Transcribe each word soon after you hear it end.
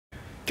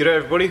G'day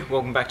everybody,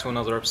 welcome back to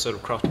another episode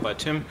of Crafted by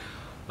Tim.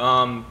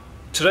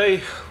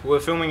 Today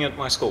we're filming at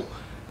my school.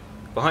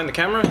 Behind the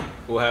camera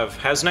we'll have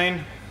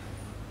Hasnian.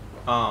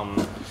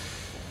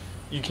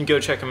 You can go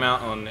check him out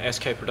on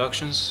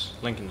Skproductions,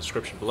 link in the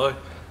description below.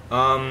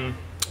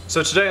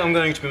 So today I'm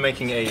going to be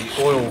making a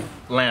oil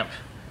lamp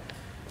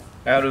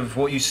out of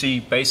what you see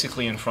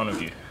basically in front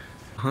of you.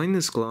 Behind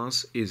this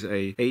glass is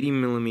a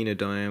 80mm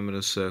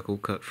diameter circle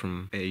cut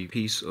from a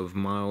piece of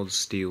mild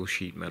steel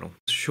sheet metal.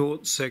 A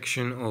short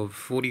section of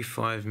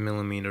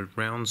 45mm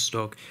round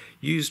stock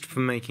used for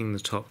making the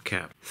top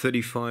cap.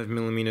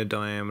 35mm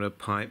diameter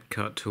pipe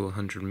cut to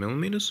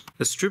 100mm.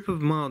 A strip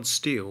of mild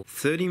steel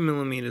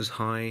 30mm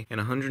high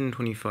and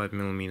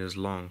 125mm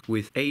long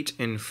with 8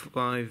 and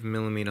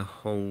 5mm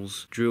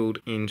holes drilled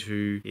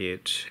into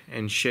it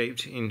and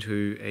shaped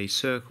into a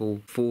circle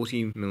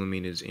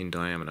 40mm in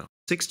diameter.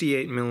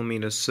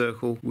 68mm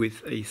circle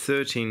with a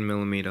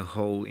 13mm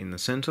hole in the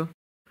center,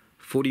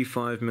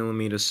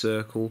 45mm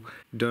circle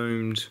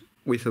domed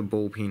with a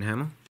ball peen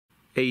hammer,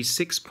 a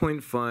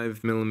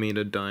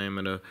 6.5mm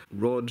diameter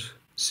rod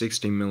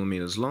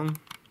 60mm long,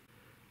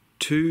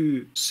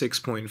 two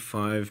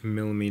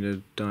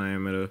 6.5mm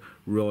diameter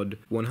rod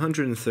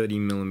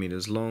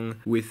 130mm long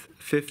with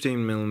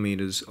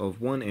 15mm of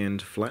one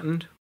end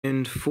flattened,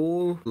 and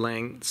four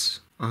lengths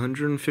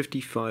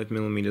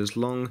 155mm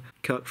long,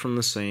 cut from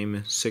the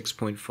same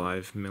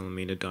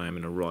 6.5mm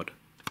diameter rod.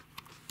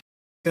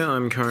 Here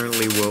I'm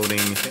currently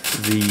welding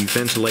the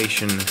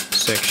ventilation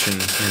section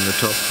and the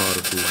top part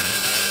of the lamp.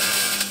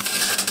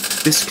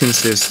 This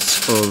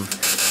consists of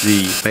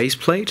the base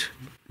plate,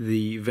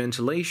 the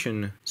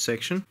ventilation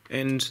section,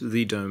 and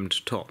the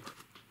domed top.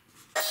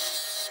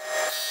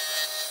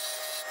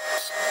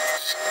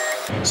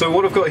 So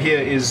what I've got here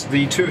is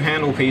the two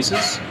handle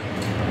pieces,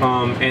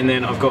 and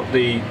then I've got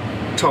the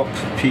top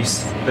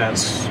piece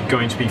that's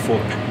going to be for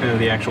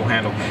the actual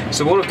handle.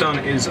 So what I've done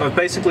is I've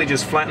basically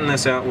just flattened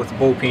this out with a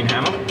ball peen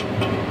hammer.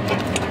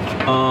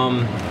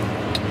 I'm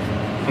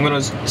going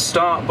to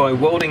start by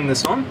welding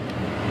this on,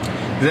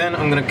 then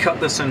I'm going to cut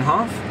this in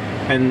half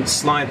and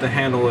slide the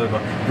handle over.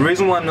 The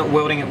reason why I'm not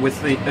welding it with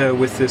the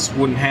with this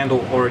wooden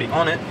handle already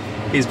on it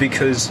is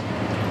because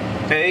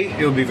A,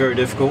 it would be very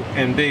difficult,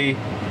 and B,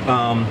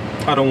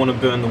 I don't want to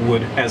burn the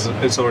wood as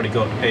it's already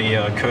got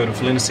a coat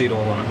of linseed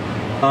oil on it.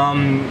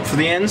 For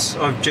the ends,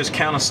 I've just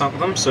countersunk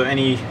them, so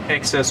any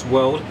excess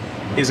weld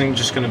isn't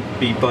just going to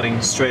be butting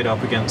straight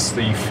up against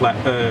the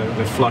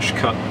flush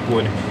cut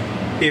wood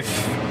if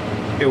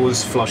it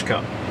was flush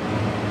cut.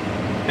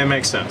 It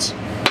makes sense.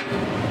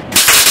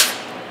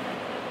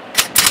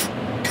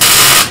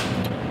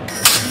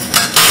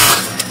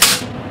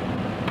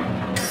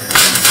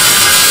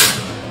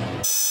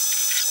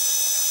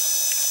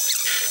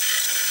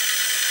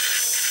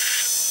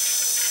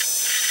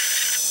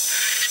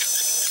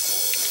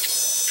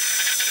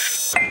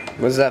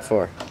 What's that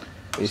for?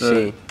 You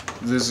see?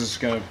 This is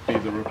going to be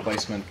the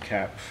replacement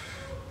cap,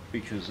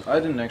 because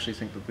I didn't actually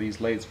think that these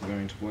lathes were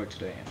going to work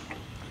today.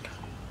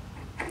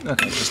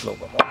 Okay, just a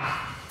little bit more.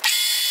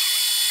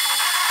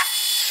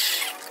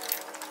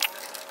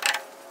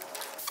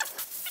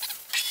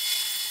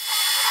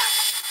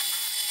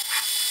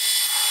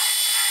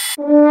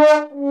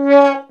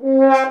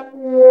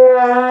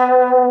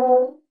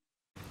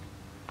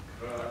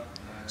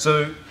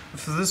 So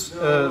for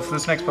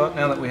this next part,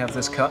 now that we have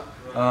this cut,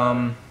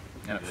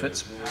 and it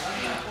fits.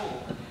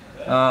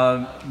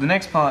 The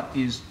next part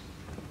is,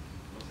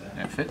 and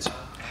it fits.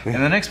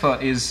 And the next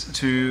part is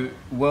to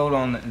weld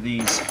on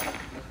these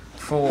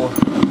four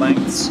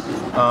lengths,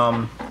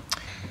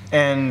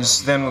 and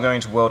then we're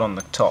going to weld on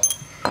the top.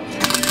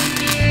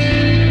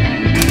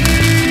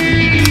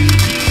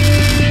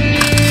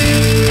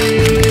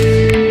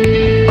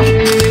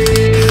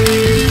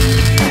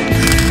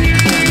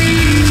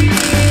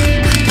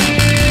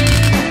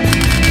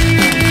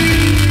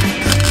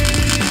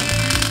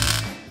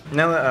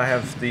 Now that I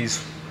have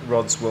these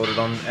rods welded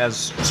on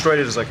as straight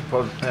as I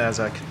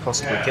could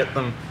possibly get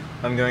them,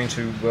 I'm going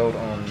to weld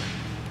on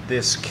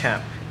this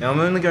cap. Now I'm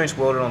only going to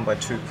weld it on by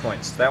 2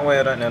 points. That way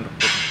I don't end up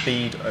with a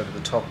bead over the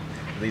top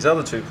of these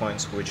other 2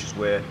 points, which is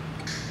where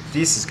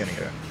this is going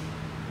to go.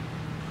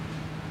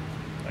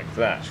 Like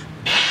that.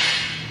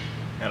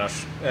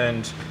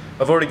 And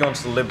I've already gone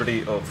to the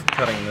liberty of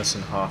cutting this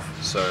in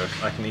half, so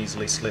I can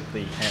easily slip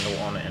the handle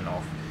on and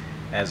off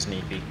as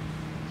need be.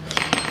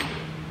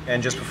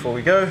 And just before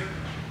we go,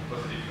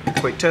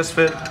 quick test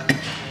fit,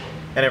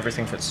 and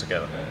everything fits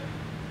together,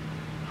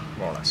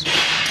 more or less.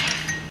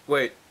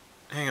 Wait,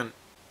 hang on,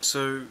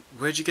 so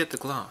where'd you get the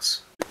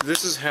glass?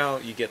 This is how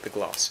you get the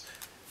glass.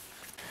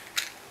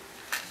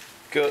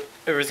 Got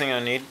everything I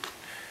need.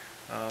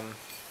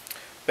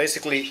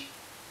 Basically,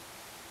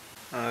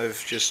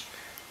 I've just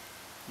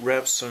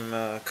wrapped some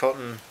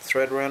cotton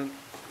thread around,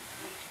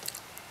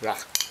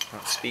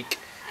 can't speak,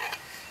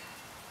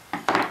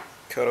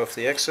 cut off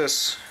the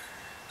excess.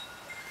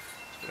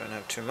 We don't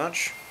have too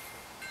much.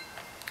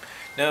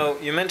 Now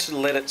you're meant to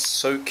let it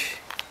soak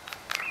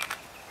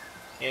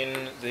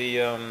in the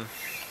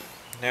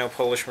nail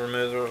polish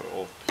remover,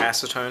 or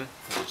acetone,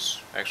 as it's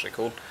actually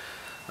called,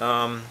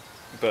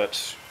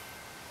 but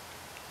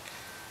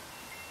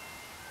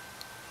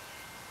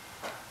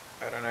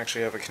I don't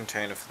actually have a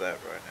container for that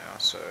right now,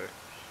 so I'm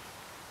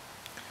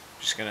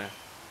just gonna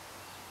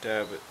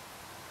dab it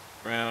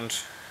around.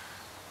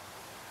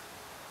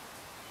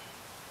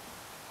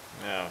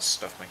 Oh, this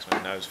stuff makes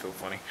my nose feel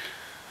funny.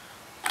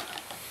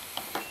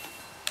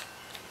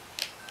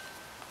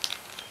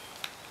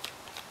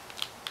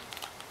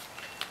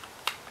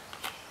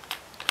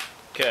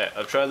 Okay,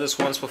 I've tried this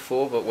once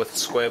before, but with a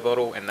square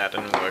bottle, and that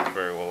didn't work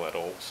very well at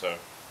all, so...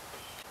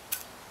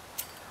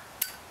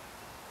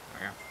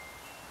 yeah.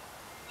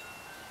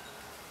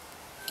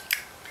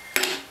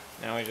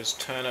 Now we just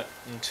turn it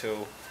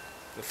until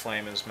the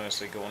flame is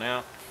mostly gone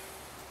out.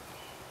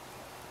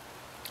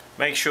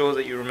 Make sure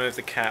that you remove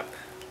the cap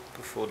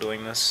before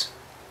doing this,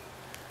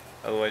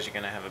 otherwise you're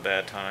going to have a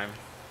bad time.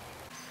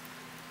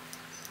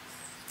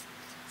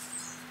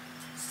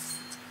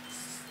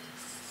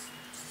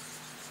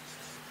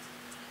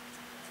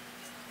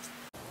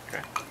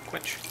 Okay,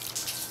 quench.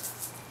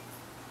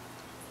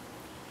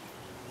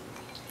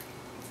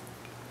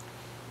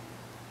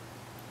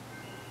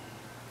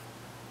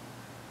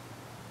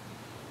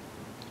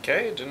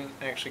 Okay, it didn't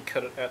actually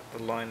cut it at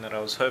the line that I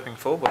was hoping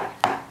for, but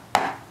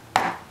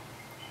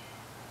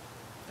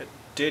it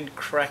did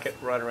crack it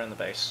right around the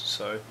base,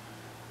 so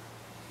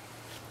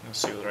let's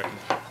see whether I can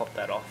pop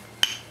that off.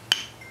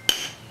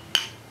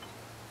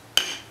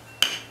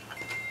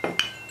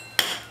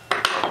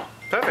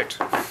 Perfect!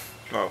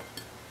 Well,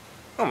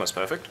 almost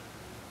perfect.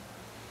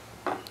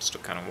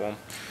 Still kind of warm.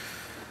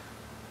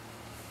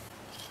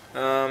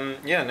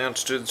 Yeah, now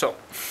to do the top.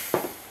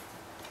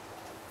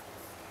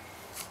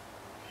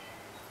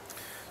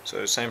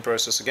 So same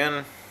process again.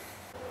 I'm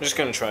just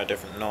going to try a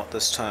different knot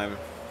this time,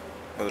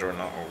 whether or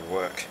not it will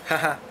work.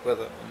 Haha,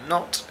 whether or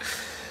not.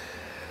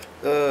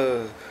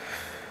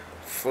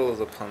 Full of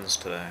the puns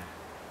today.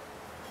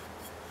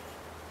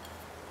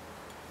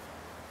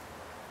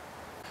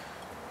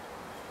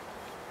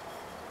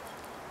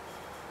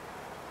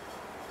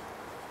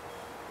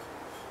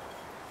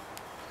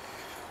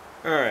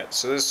 Alright,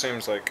 so this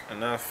seems like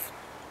enough.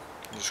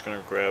 I'm just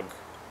going to grab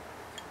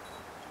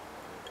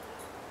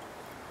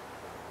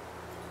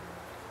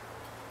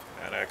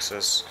that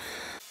excess.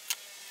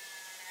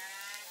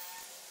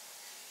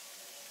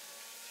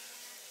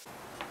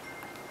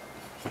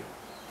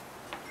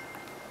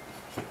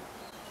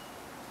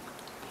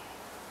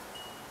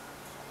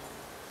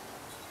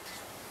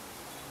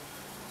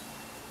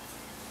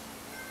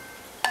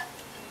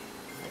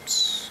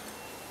 Oops.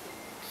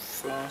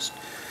 Fast.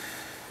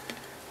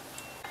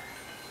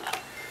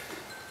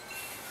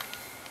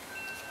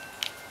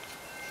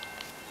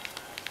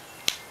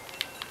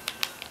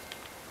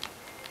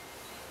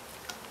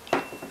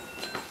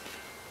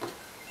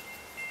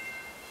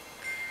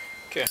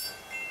 Okay,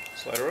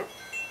 slide her up.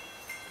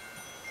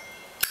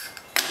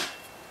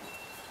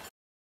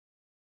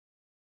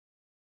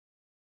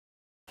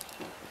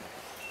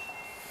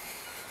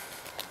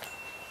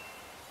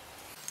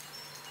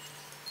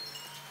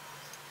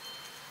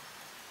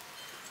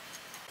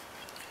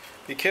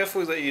 Be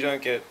careful that you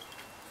don't get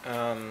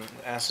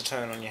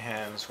acetone on your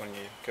hands when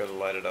you go to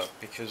light it up,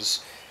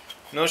 because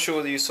I'm not sure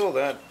whether you saw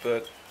that,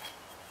 but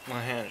my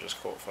hand just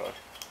caught fire.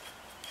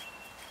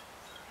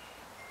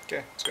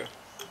 Okay, let's go.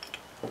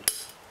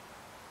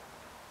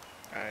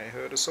 I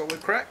heard a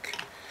solid crack.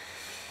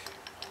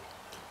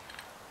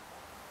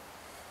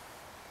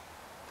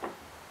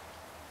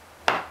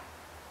 Oh,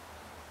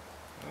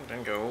 it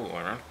didn't go all the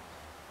way around.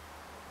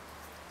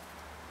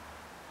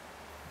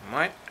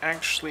 Might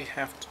actually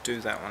have to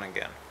do that one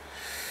again.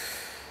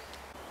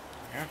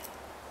 Yeah.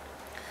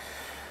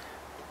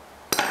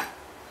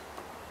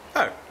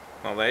 Oh,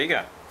 well there you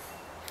go.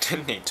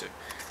 Didn't need to.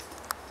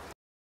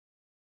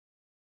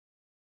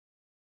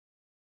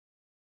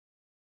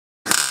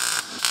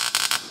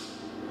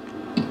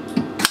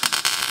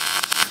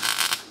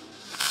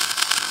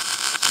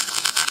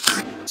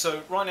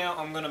 So right now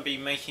I'm going to be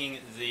making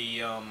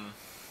the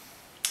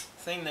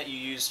thing that you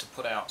use to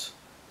put out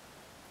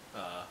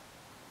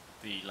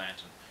the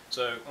lantern.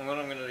 So what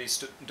I'm going to be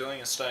doing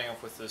is starting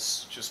off with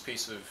this just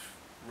piece of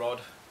rod.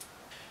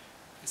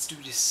 Let's do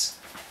this.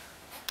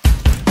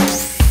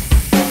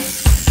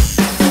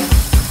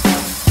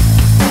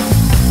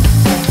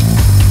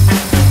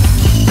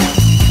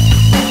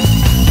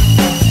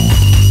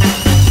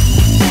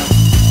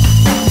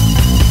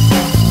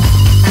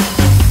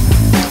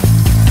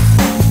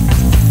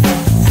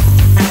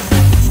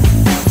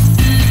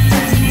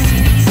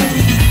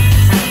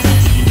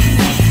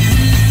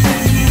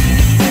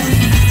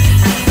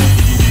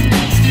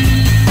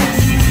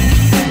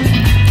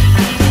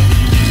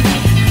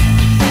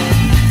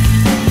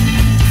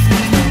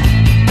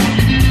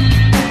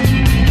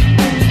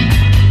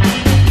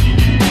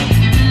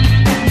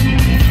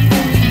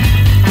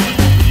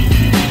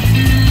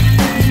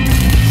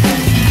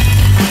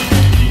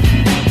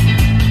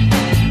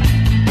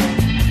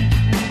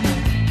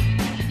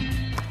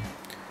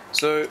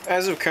 So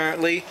as of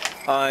currently,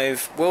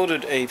 I've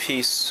welded a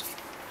piece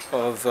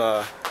of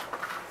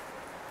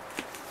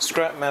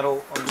scrap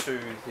metal onto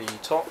the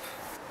top,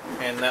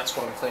 and that's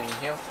what I'm cleaning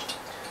here.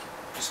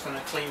 Just going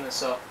to clean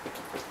this up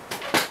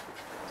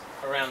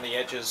around the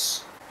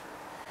edges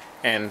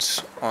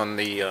and on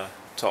the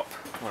top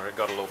where it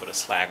got a little bit of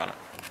slag on it.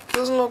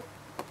 Doesn't look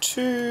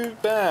too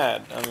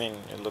bad. I mean,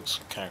 it looks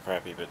kind of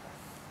crappy, but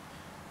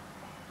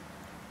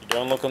you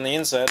don't look on the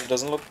inside, it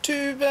doesn't look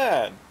too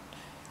bad.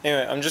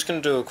 Anyway, I'm just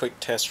going to do a quick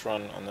test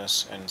run on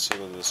this and see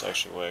whether this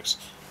actually works.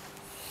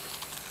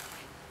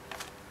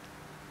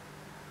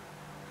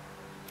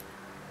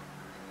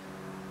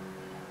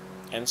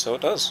 And so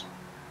it does.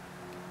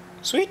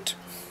 Sweet!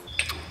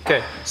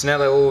 Okay, so now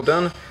they're all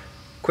done.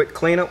 Quick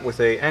cleanup with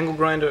a angle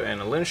grinder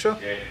and a linscher.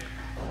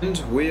 And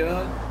we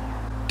are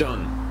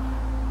done.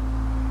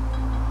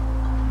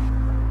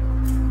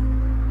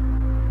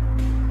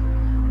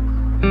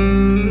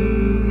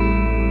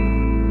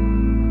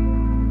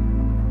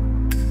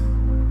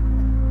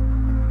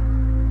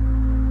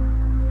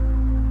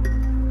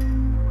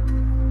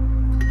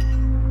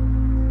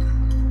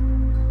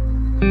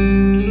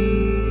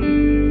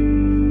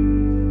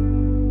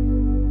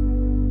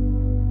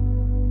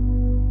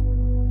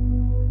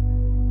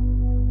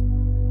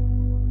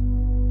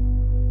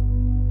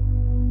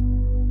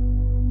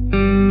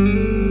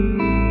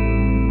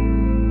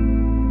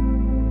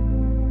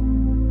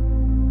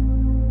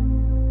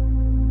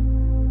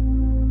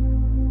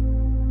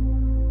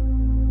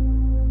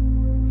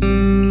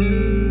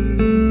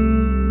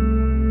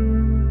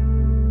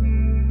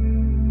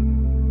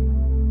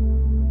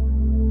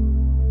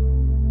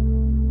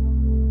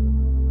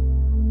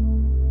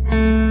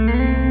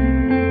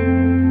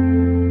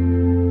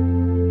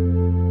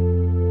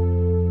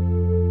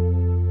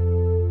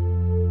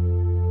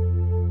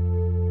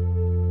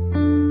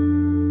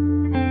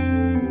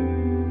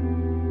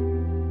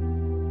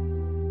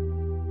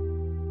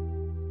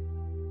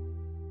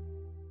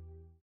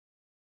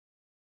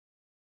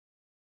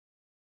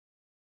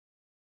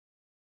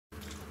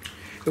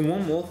 And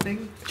one more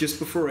thing, just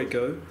before I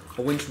go,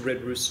 I went to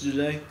Red Rooster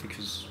today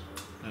because,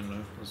 I don't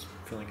know, I was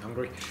feeling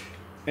hungry.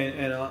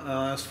 And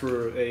I asked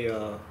for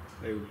a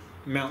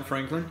Mount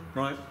Franklin,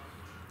 right? And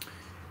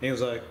he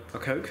was like, a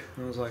Coke?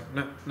 And I was like,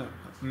 no,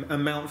 a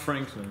Mount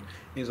Franklin. And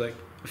he's like,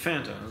 a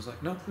Fanta. And I was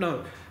like,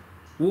 no,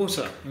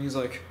 water. And he's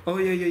like, oh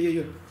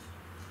yeah.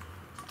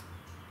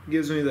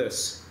 Gives me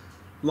this,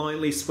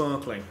 lightly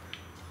sparkling.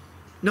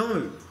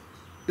 No,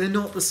 they're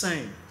not the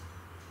same.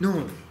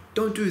 No,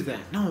 don't do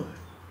that, no.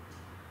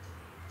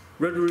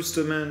 Red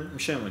Rooster, man,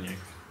 shame on you.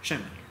 Shame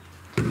on you.